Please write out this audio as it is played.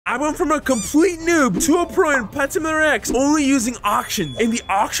I went from a complete noob to a pro in Pet Simulator X only using auctions. And the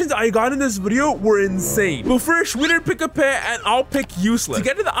auctions I got in this video were insane. But first, winner pick a pet and I'll pick useless. To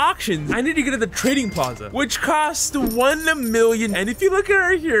get to the auctions, I need to get to the trading plaza, which costs 1 million. And if you look at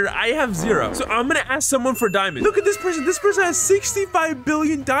right here, I have 0. So I'm gonna ask someone for diamonds. Look at this person. This person has 65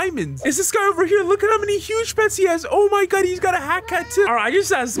 billion diamonds. It's this guy over here. Look at how many huge pets he has. Oh my god, he's got a hat cat too. All right, I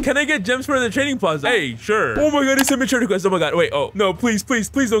just asked, can I get gems for the trading plaza? Hey, sure. Oh my god, he sent me a trade request. Oh my god, wait, oh no, please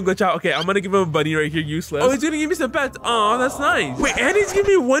don't glitch out. Okay, I'm gonna give him a bunny right here, useless. Oh, he's gonna give me some pets. Oh, that's nice. Wait, and he's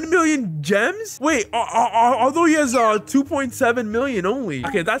giving me 1 million gems? Wait, although he has 2.7 million only.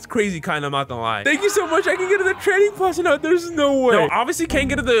 Okay, that's crazy kind, I'm not gonna lie. Thank you so much. I can get to the trading plaza now. There's no way. No, obviously can't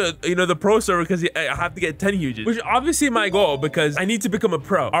get to the, the pro server because I have to get 10 huges, which is obviously my goal because I need to become a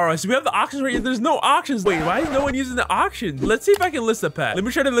pro. All right, so we have the auctions right here. There's no auctions. Wait, why is no one using the auctions? Let's see if I can list a pet. Let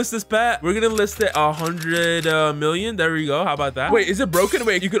me try to list this pet. We're gonna list it 100 million. There we go. How about that? Wait, is it broken?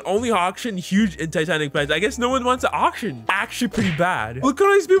 Wait, you can only auction huge and Titanic pets. I guess no one wants to auction. Actually pretty bad. Look at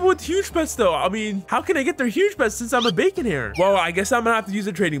all these people with huge pets though. I mean, how can I get their huge pets since I'm a bacon hair? Well, I guess I'm gonna have to use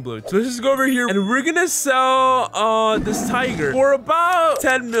a trading blue. So let's just go over here and we're gonna sell this tiger for about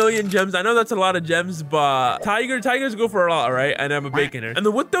 10 million gems. I know that's a lot of gems, but tigers go for a lot, right? And I'm a bacon hair. And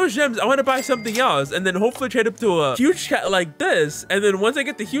then with those gems, I want to buy something else and then hopefully trade up to a huge cat like this. And then once I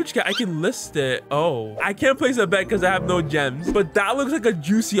get the huge cat, I can list it. Oh, I can't place a bet because I have no gems, but that looks like a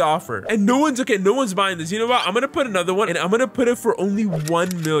juicy offer. And no one's buying this. You know what? I'm gonna put another one and I'm gonna put it for only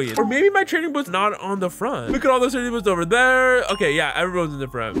 1 million. Or maybe my trading boot's not on the front. Look at all those trading boots over there. Okay, yeah, everyone's in the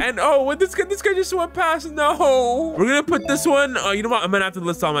front. And oh, what this guy just went past. No. We're gonna put this one. You know what? I'm gonna have to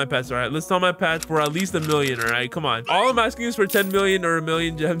list all my pets, all right? List all my pets for at least 1 million, all right? Come on. All I'm asking is for 10 million or 1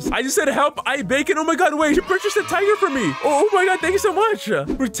 million gems. I just said help. I bacon. Oh my god, wait. She purchased a tiger for me. Oh my god, thank you so much.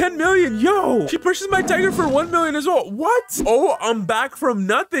 For 10 million. Yo, she purchased my tiger for 1 million as well. What? Oh, I'm back from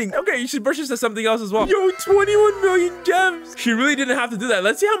nothing. Okay, you should purchase something else as well. Yo, 21 million gems. She really didn't have to do that.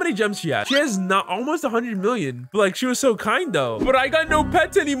 Let's see how many gems she has. She has not almost 100 million. But like, she was so kind though. But I got no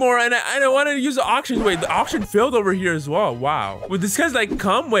pets anymore and I wanted to use the auction. Wait, the auction failed over here as well. Wow. Would this guy's like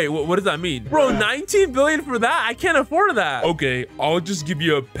come? Wait, what does that mean? Bro, 19 billion for that? I can't afford that. Okay, I'll just give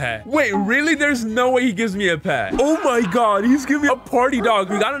you a pet. Wait, really? There's no way he gives me a pet. Oh my god, he's giving me a party dog.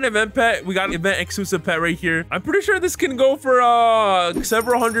 We got an event pet. We got an event exclusive pet right here. I'm pretty sure this can go for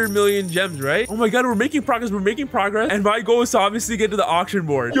several 100 million gems, right? Oh my god, we're making progress. We're making progress. And my goal is to obviously get to the auction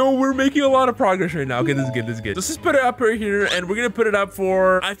board. Yo, we're making a lot of progress right now. Okay, this is good. This is good. Let's just put it up right here and we're gonna put it up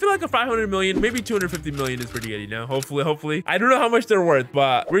for, I feel like a 500 million, maybe 250 million is pretty good, you know? Hopefully. I don't know how much they're worth,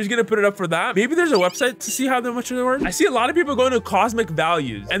 but we're just gonna put it up for that. Maybe there's a website to see how much they're worth. I see a lot of people going to cosmic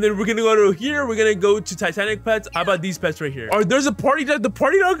values and then we're gonna go to here. We're gonna go to Titanic pets. How about these pets right here? Or there's a party dog. The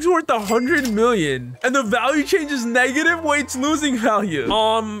party dog's worth 100 million and the value change is negative. Wait, it's losing value.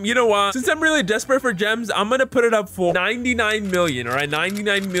 You know what? Since I'm really desperate for gems, I'm gonna put it up for 99 million. All right,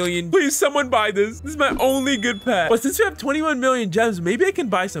 99 million. Please, someone buy this. This is my only good pet. But since we have 21 million gems, maybe I can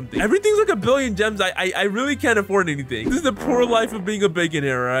buy something. Everything's like 1 billion gems. I really can't afford anything. This is the poor life of being a bacon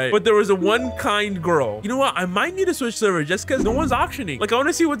here, right? But there was a one kind girl. You know what? I might need to switch server just because no one's auctioning. Like, I want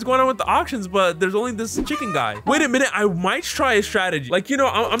to see what's going on with the auctions, but there's only this chicken guy. Wait a minute. I might try a strategy. Like, you know,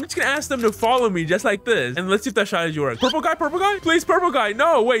 I'm just gonna ask them to follow me just like this. And let's see if that strategy works. Purple guy? Please, purple guy.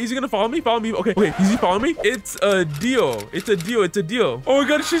 No, wait, he's gonna follow me? Okay, wait, is he following me? It's a deal. It's a deal. Oh my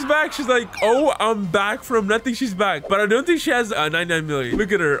god, she's back. She's like, oh, I'm back from nothing. She's back. But I don't think she has 99 million.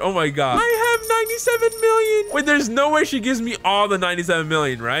 Look at her. Oh my god. I have 97 million. Wait, there's no way she gives me all the 97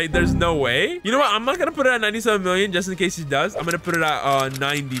 million, right? There's no way. You know what? I'm not gonna put it at 97 million just in case she does. I'm gonna put it at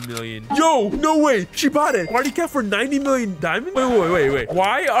 90 million. Yo, no way. She bought it. Party cat for 90 million diamonds? Wait.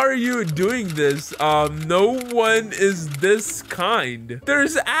 Why are you doing this? No one is this kind.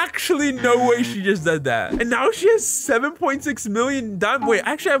 There's actually no way she just did that. And now she has 7.6 million diamonds. Wait,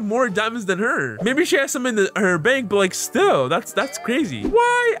 I actually have more diamonds than her. Maybe she has some in her bank, but like still, that's crazy.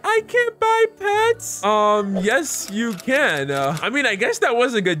 Why? I can't buy pets? Yes, you can. I mean, I guess that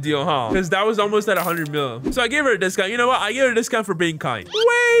was a good deal, huh? Because that was almost at 100 mil. So I gave her a discount. You know what? I gave her a discount for being kind.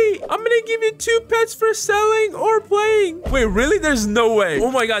 Wait, I'm gonna give you 2 pets for selling or playing. Wait, really? There's no way.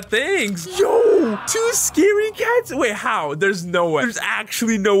 Oh my god, thanks. Yo, 2 scary cats? Wait, how? There's no way. There's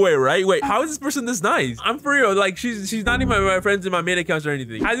actually no way, right? Wait, how is this person this nice? I'm for real. Like, she's not even my friends in my main accounts or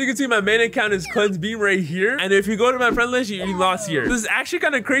anything. As you can see, my main account is Cleanse Beam right here. And if you go to my friend list, you lost here. This is actually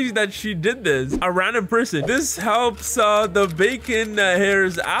kind of crazy that she did this. A random person. This helps the bacon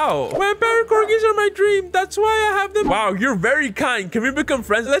hairs out. Vampire corgis are my dream. That's why I have them. Wow, you're very kind. Can we become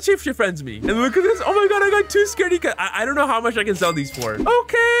friends? Let's see if she friends me. And look at this. Oh my god, I got 2 scaredy cats. I don't know how much I can sell these for.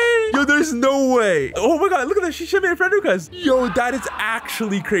 Okay. Yo, there's no way. Oh my god, look at that. She sent me a friend request. Yo, that That is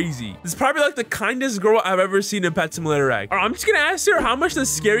actually crazy. This is probably like the kindest girl I've ever seen in Pet Simulator X. All right, I'm just gonna ask her how much the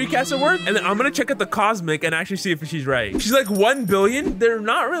scary cats are worth, and then I'm gonna check out the cosmic and actually see if she's right. She's like 1 billion. They're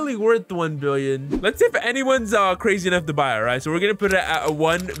not really worth 1 billion. Let's see if anyone's crazy enough to buy it, right? So we're gonna put it at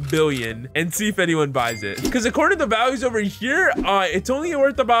 1 billion and see if anyone buys it. Because according to the values over here, it's only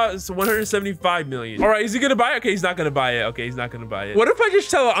worth about 175 million. All right, is he gonna buy it? Okay, he's not gonna buy it. Okay, he's not gonna buy it. What if I just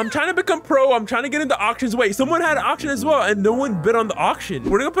tell her I'm trying to become pro? I'm trying to get into auctions. Wait, someone had an auction as well, and no one bid on the auction.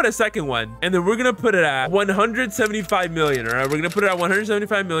 We're gonna put a second one, and then we're gonna put it at 175 million. All right, we're gonna put it at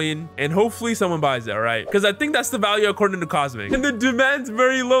 175 million, and hopefully someone buys it. All right, because I think that's the value according to Cosmic. And the demand's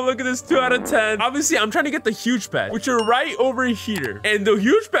very low. Look at this, 2 out of 10. Obviously, I'm trying to get the huge pet, which are right over here, and the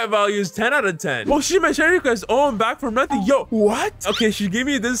huge pet value is 10 out of 10. Oh, she my shiny request. Oh, I'm back from nothing. Yo, what? Okay, she gave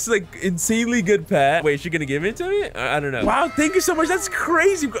me this like insanely good pet. Wait, is she gonna give it to me? I don't know. Wow, thank you so much. That's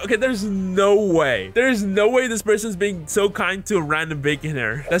crazy. Okay, there's no way. There's no way this person's being so kind to a random bacon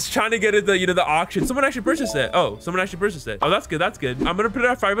hair that's trying to get it the auction. Someone actually purchased it. Oh, someone actually purchased it. Oh, that's good. That's good. I'm gonna put it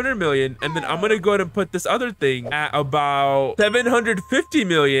at 500 million, and then I'm gonna go ahead and put this other thing at about 750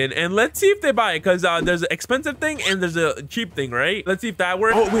 million, and let's see if they buy it, because there's an expensive thing and there's a cheap thing, right? Let's see if that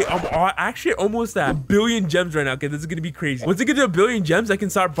works. Oh wait, I'm actually almost at 1 billion gems right now. Okay, this is gonna be crazy. Once I get to 1 billion gems, I can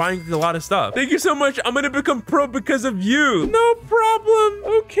start buying a lot of stuff. Thank you so much. I'm gonna become pro because of you. No problem.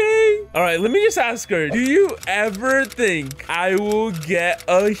 Okay. All right, let me just ask her, do you ever think I will get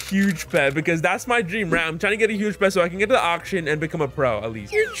a huge pet? Because that's my dream, right? I'm trying to get a huge pet so I can get to the auction and become a pro at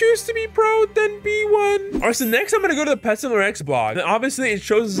least. You choose to be pro, then be one. All right, so next I'm gonna go to the Pet Simulator X blog. And obviously it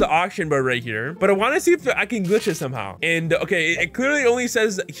shows us the auction bar right here, but I want to see if I can glitch it somehow. And okay, it clearly only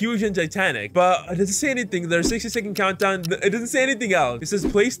says huge and Titanic, but it doesn't say anything. There's a 60-second countdown. It doesn't say anything else. It says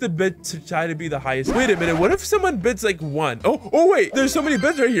place the bid to try to be the highest. Wait a minute, what if someone bids like 1? Oh wait, there's so many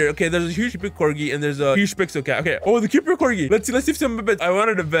bids right here. Okay, there's a huge big corgi and there's a huge pixel cat. Okay, oh, the cute corgi. Let's see if someone bids. I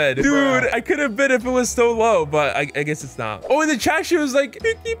wanted to bid. Dude, I could have bid if it was so low, but I guess it's not. Oh, in the chat she was like,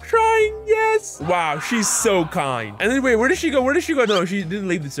 keep trying. Yes. Wow, she's so kind. And then wait, where did she go? Where did she go? No, she didn't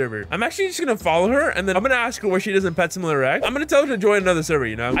leave the server. I'm actually just gonna follow her, and then I'm gonna ask her where she does in Pet Simulator X. I'm gonna tell her to join another server,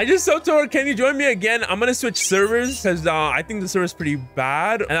 you know? I just told her, can you join me again? I'm gonna switch servers because I think the server's pretty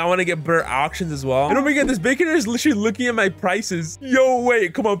bad, and I want to get better auctions as well. And oh my god, this baconator is literally looking at my prices. Yo,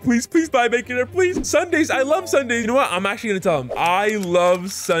 wait, come on, please buy baconator, please. Sundays, I love Sundays. You know what? I'm actually gonna tell him I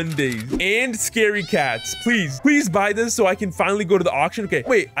love Sundays and scary cats. Please buy this so I can finally go to the auction. Okay,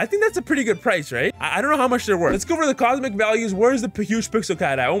 wait, I think that's a pretty good price, right? I don't know how much they're worth. Let's go over the cosmic values. Where's the huge pixel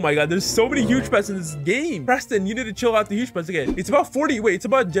cat at? Oh my god, there's so many huge pets in this game. Preston, you need to chill out the huge pets again. It's about 40. Wait, it's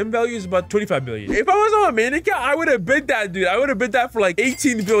about gem value is about 25 billion. If I was on a mannequin, I would have bid that, dude. I would have bid that for like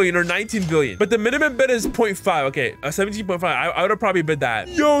 18 billion or 19 billion. But the minimum bid is 0.5. Okay, 17.5. I would have probably bid that.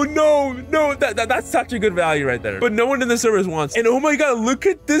 Yo, no, that's such a good value right there. But no one in the servers wants. And oh my god, look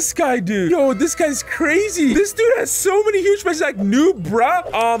at this guy, dude. Yo, this guy's crazy. This dude has so many huge pets. Like noob,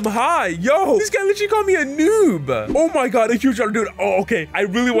 bruh. Hi, yo. This guy literally called me a noob. Oh my god, a huge dude. Oh, okay. I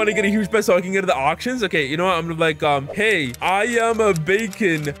really want to get a huge pet so I can get to the auctions. Okay, you know what? I'm like, hey, I am a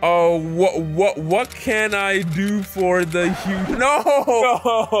bacon. What can I do for the huge? No.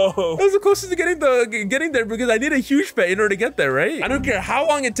 That was the closest to getting there because I need a huge pet in order to get there, right? I don't care how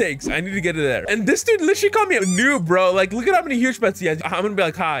long it takes. I need to get it there. And this dude literally called me a noob, bro. Like, look at how many huge pets he has. I'm gonna be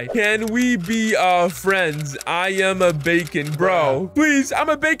like, hi, can we be friends? I am a bacon, bro. Please, I'm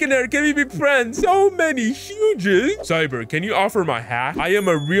a baconator. Can we be friends? So many huges. Cyber, can you offer my hat? I am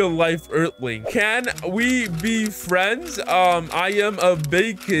a real life earthling. Can we be friends? I am a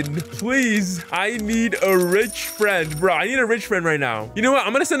bacon. Please, I need a rich friend, bro. I need a rich friend right now. You know what?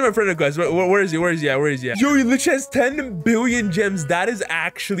 I'm gonna send him a friend request. Where is he? Where is he at? Where is he at? Yo, he literally has 10 billion gems. That is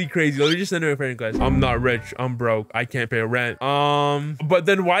actually crazy. Let me just send him a friend request. I'm not rich. I'm broke. I can't pay rent. But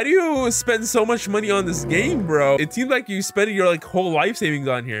then why do you spend so much money on this game, bro? It seems like you spend your like whole life savings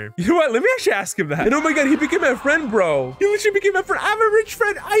on here. You know what? Let me actually ask him that. And oh my god, he became my friend, bro. He literally became my friend. I have a rich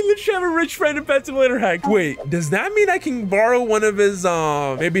friend. I literally have a rich friend in Pet Simulator Hack. Wait, does that mean I can borrow one of his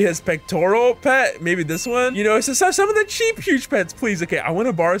maybe his pectoral pet? Maybe this one? You know, so some of the cheap huge pets, please. Okay, I want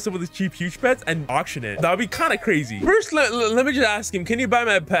to borrow some of the cheap huge pets and auction it. That would be kind of crazy. First, let me just ask him, can you buy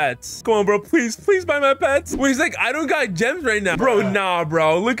my pets? Come on, bro. Please buy my pets. Wait, he's like, I don't got gems right now. Bro, nah,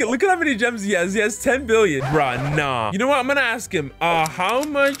 bro. Look at how many gems he has. He has 10 billion. Bro, nah. You know what? I'm gonna ask him, how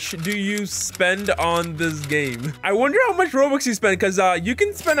much do you spend on this game? I wonder how much Robux you spend, because you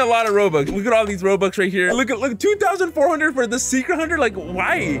can spend a lot of Robux. Look at all these Robux right here. Look, 2,400 for the secret hunter. Like,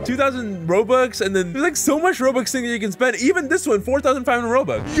 why? 2,000 Robux, and then there's like so much Robux thing that you can spend. Even this one, 4,500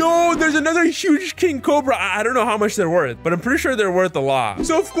 Robux. Yo, there's another huge King Cobra. I don't know how much they're worth, but I'm pretty sure they're worth a lot.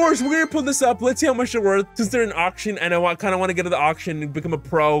 So of course, we're gonna pull this up. Let's see how much they're worth since they're in auction, and I kind of want to get to the auction and become a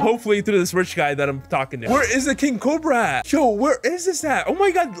pro, hopefully through this rich guy that I'm talking to. Where is the King Cobra at? Yo, where is this at? Oh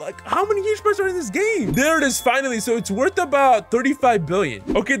my God, like how many huge pets are in this game? There it is finally. So it's worth about 35 billion.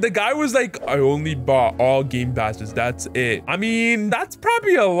 Okay, the guy was like, I only bought all game passes. That's it. I mean, that's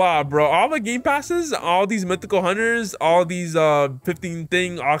probably a lot, bro. All the game passes, all these mythical hunters, all these 15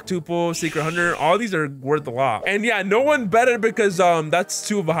 thing, octuple, secret hunter, all these are worth a lot. And yeah, no one better because that's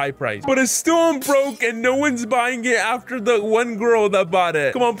too of a high price. But it's still broke and no one's buying it after the one girl that bought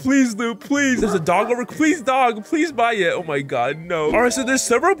it. Come on, please, Luke, please. There's a dog over. Please, dog, please buy it. Oh my God, no. All right, so there's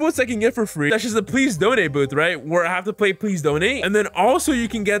several booths I can get for free. That's just a please donate booth, right? Where I have to play please donate. And then also you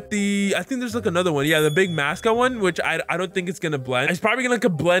can get the, I think there's like another one. Yeah, the big mascot one, which I don't think it's gonna blend. It's probably gonna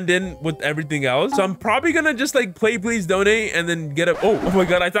like blend in with everything else. So I'm probably gonna just like play please donate and then get a, oh my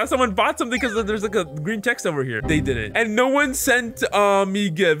God, I thought someone bought something because there's like a green text over here. They didn't. And no one sent me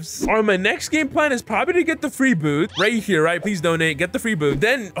gifts. All right, my next game plan is probably to get the free booth right here, right? Please donate, get the free booth.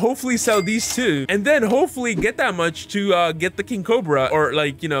 Then hopefully sell these two. And then hopefully get that much to get the King Cobra, or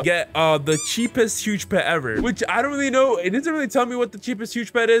like, you know, get the cheapest huge pet ever, which I don't really know. It doesn't really tell me what the cheapest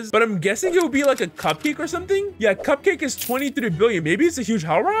huge pet is, but I'm guessing it will be like a cupcake or something. Yeah, cupcake is 23 billion. Maybe it's a huge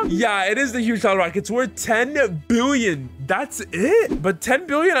hell rock. Yeah, it is the huge hell rock. It's worth 10 billion. That's it. But 10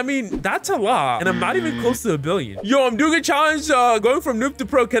 billion, I mean, that's a lot. And I'm not even close to a billion. Yo, I'm doing a challenge going from noob to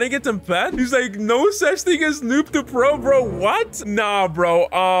pro. Can I get some pet? He's like, no such thing as noob to pro, bro. What? Nah, bro.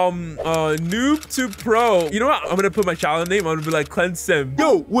 Noob to pro. You know what? I'm gonna put my challenge name. I'm gonna be like DigitoSim.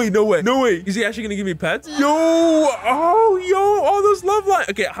 Yo, wait, no way. No way. Is he actually gonna give me pets? Yo, oh, yo, all those love lines.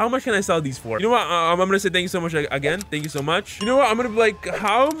 Okay, how much can I sell these for? You know what? I'm gonna say thank you so much again. Thank you so much. You know what? I'm gonna be like,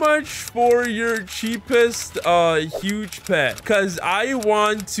 how much for your cheapest huge pet? Because I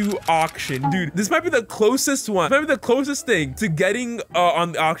want to auction. Dude, this might be the closest one. This might be the closest thing to getting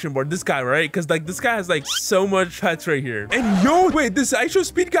on the auction board. This guy, right? Because like this guy has like so much pets right here. And yo, wait, this actual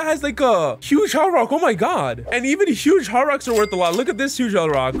speed guy has like a huge hell rock. Oh my God. And even huge hell rocks are worth a lot. Look at this huge hell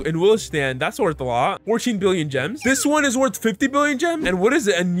rock in Willistan. That's worth a lot. 14 billion gems. This one is worth 50 billion gems. And what is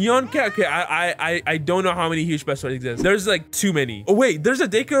it? A neon cat. Okay, I don't know how many huge pets exist. There's like too many. Oh wait, there's a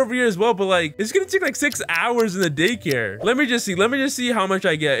daycare over here as well, but like it's gonna take like 6 hours in the daycare. Let me just see how much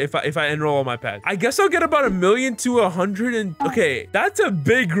I get if I enroll all my pets. I guess I'll get about 1 million to 100 and okay, that's a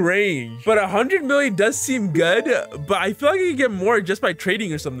big range, but 100 million does seem good, but I feel like I can get more just by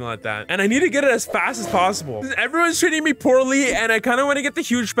trading or something like that, and I need to get it as fast as possible. Everyone's treating me poorly and I kind of want to get the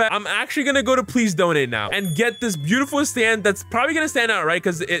huge pet. I'm actually gonna go to please donate now and get this beautiful stand that's probably gonna stand out, right?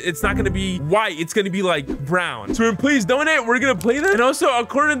 Because it's not gonna be white, it's gonna be like brown. So in please donate, we're gonna play that. And also,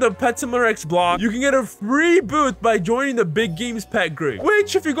 according to the PetSimilarX blog, you can get a free booth by joining the Big Games Pet group,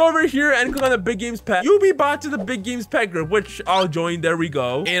 which if you go over here and click on the Big Games Pet, you'll be brought to the Big Games Pet group, which I'll join. There we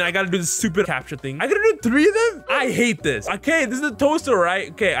go. And I gotta do this stupid capture thing. I gotta do 3 of them? I hate this. Okay, this is the toaster,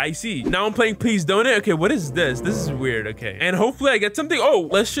 right? Okay, I see. Now I'm playing please donate. Okay, what is this? This is weird. Okay, and hopefully I get something. Oh,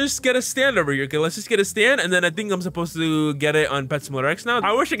 let's just get a stand over here. Okay, let's just get a stand, and then I think I'm supposed to get it on PetSimilarX now.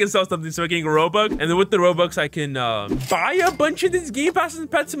 I wish I could sell something so I can get Robux, and then with the Robux I can buy a bunch of these game passes in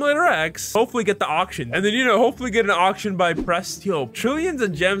PetSimilarX. Hopefully get the auction, and then, you know, hopefully get an auction by press. Yo, trillions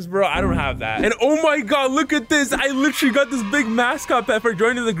of gems, bro. I don't have that. And oh my God, look at this. I literally got this big mascot pet for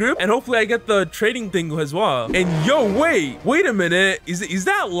joining the group, and hopefully I get the trading thing as well. And yo, wait a minute. Is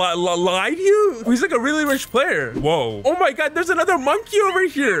that lie to you? He's like a really rich player. Whoa. Oh my God, there's another monkey over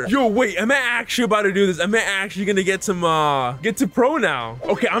here. Yo, wait, am I actually about to do this? Am I actually gonna get some get to pro now?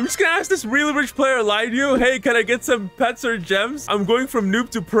 Okay, I'm just gonna ask this really rich player, lie to you, hey, can I get some pets or gems? I'm going from noob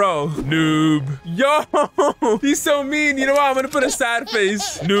to pro. Noob. Yo, he's so mean. You know what? I'm gonna put a sad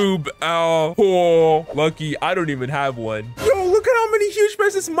face. Noob. Oh, lucky. I don't even have one. Yo, look at how many huge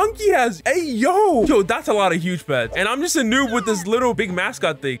pets this monkey has. Hey, yo, that's a lot of huge pets. And I'm just a noob with this little big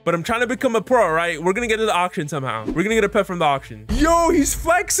mascot thing, but I'm trying to become a pro, right? We're gonna get to the auction somehow. We're gonna get a pet from the auction. Yo, he's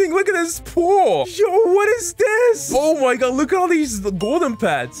flexing. Look at this pool. Yo, what is this? Oh my God, look at all these golden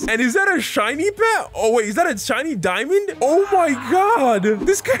pets. And is that a shiny pet? Oh wait, is that a shiny diamond? Oh my God,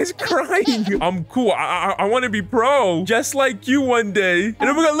 this guy's crying. I'm cool. I want to be pro just like you one day. And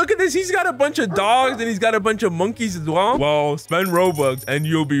then we're gonna look at this. He's got a bunch of dogs and he's got a bunch of monkeys as well. Well, spend Robux and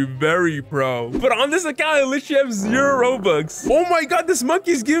you'll be very pro. But on this account, I literally have 0 Robux. Oh my God, this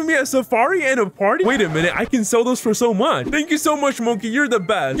monkey's giving me a safari and a party. Wait a minute, I can sell those for so much. Thank you so much, monkey. You're the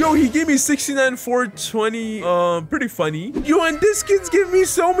best. Yo, he gave me 69 420. Pretty funny. Yo, and this kid's giving me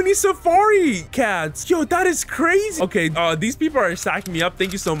so many safari cats. Yo, that is crazy. Okay, these people are stacking me up.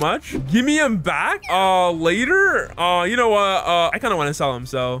 Thank you so much. Give me them back later. You know what? I kind of want to sell them,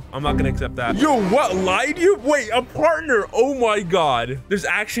 so I'm not gonna accept that. Yo, what? Lied you? Wait, a partner. Oh my god. There's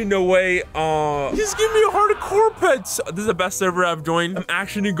actually no way. Just give me a hardcore pets. This is the best server I've joined. I'm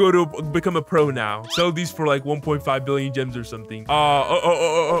actually going to go to become a pro now. Sell these for like 1.5 billion gems or something.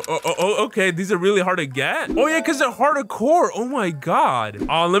 Okay. These are really hard to get. Oh yeah, because they're hardcore. Oh my god.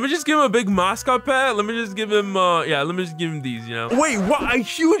 Let me just give him a big mascot pet. Let me just give him yeah, let me just give him these, you know. Wait, what? A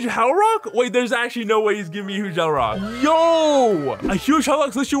huge hell rock? Wait, there's actually no way he's giving me a huge hell rock. Yo, a huge hell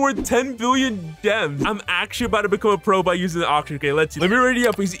rock's literally worth 10 billion gems. I'm actually about to become a pro by using the auction. Okay, let's see. Let me ready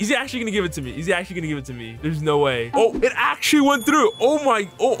up. Is he actually gonna give it to me? Is he actually gonna give it to me? There's no way. Oh, it actually went through. Oh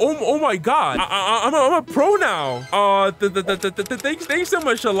my god. I'm a pro now. Thanks so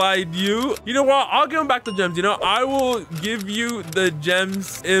much, Alight. You know what? I'll give him back the gems. You know, I will give you the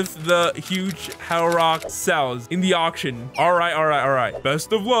gems if the huge hell rock sells in the auction. All right.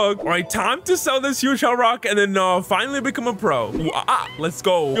 Best of luck. All right, time to sell this huge hell rock and then finally become a pro. Let's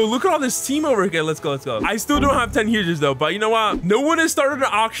go. Yo, look at all this team over here. Let's go. I still don't have 10 huges though, but you know what? No one has started an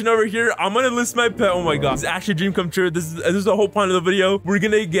auction over here. I'm gonna list my pet. Oh my god, this is actually a dream come true. This is the whole point of the video. We're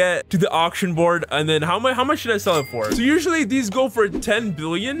gonna get to the auction board, and then how much should I sell it for? So usually these go for 10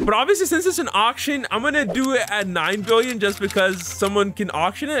 billion, but obviously since it's an auction, I'm gonna do it at 9 billion just because someone can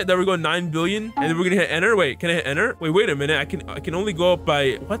auction it. There we go, 9 billion, and then we're gonna hit enter. Wait, can I hit enter? Wait a minute. I can only go up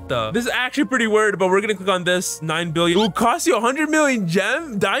by what the? This is actually pretty weird, but we're gonna click on this. 9 billion. It will cost you 100 million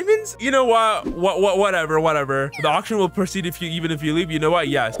diamonds. You know what? Whatever. The auction will proceed even if you leave. You know what?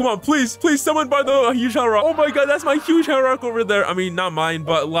 Yes. Come on, please, someone buy the huge hell rock. Oh my god, that's my huge hell rock over there. I mean, not mine,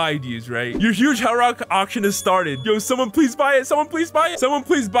 but Lide's, right? Your huge hell rock auction is started. Yo, someone please buy it. Someone please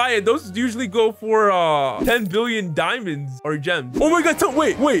buy it. Those usually go for 10 billion diamonds or gems. Oh my god,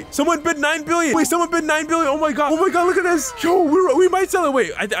 wait. Someone bid 9 billion. Wait, someone bid 9 billion. Oh my god, look at this. Yo, we might sell it.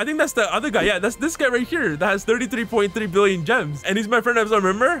 Wait, I think that's the other guy. Yeah, that's this guy right here that has 33.3 billion gems. And he's my friend, as I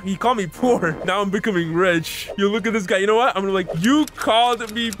remember. He called me poor. Now I'm becoming rich. Yo, look at this guy. You know what? I'm gonna like, you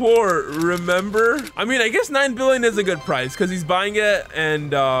called me poor, remember? I mean, I guess 9 billion is a good price because he's buying it.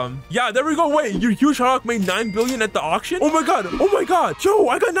 And yeah, there we go. Wait, your huge hawk made 9 billion at the auction? Oh my god. Yo,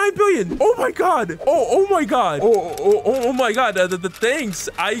 I got 9 billion. Oh my god. Oh my god. Oh my god. Thanks.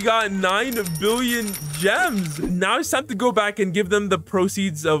 I got 9 billion gems. Now it's time to go back and give them the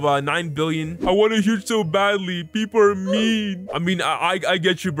proceeds of 9 billion. I want a huge so badly. People are mean. I mean, I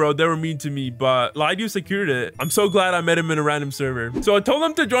get you, bro. They were mean to me, but Lidu secured it. I'm so glad I met him in a random server. So I told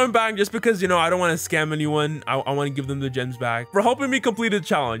them to join back just because, you know, I don't want to scam anyone. I want to give them the gems back for helping me complete the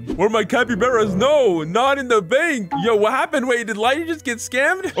challenge. Where are my capybaras? No, not in the bank. Yo, what happened? Wait, did Lidu just get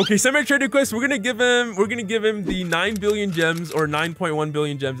scammed? Okay, semi-trade request. We're gonna give him the 9 billion gems or 9.1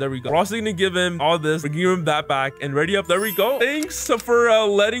 billion gems. There we go. We're also gonna give him all this. We're gonna give him that back and ready up. There we go. Thanks for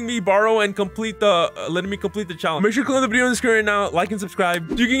letting me borrow and complete the challenge. Make sure to click on the video on the screen right now, like and subscribe.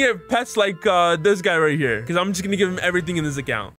 You can get pets like this guy right here because I'm just gonna give him everything in this account.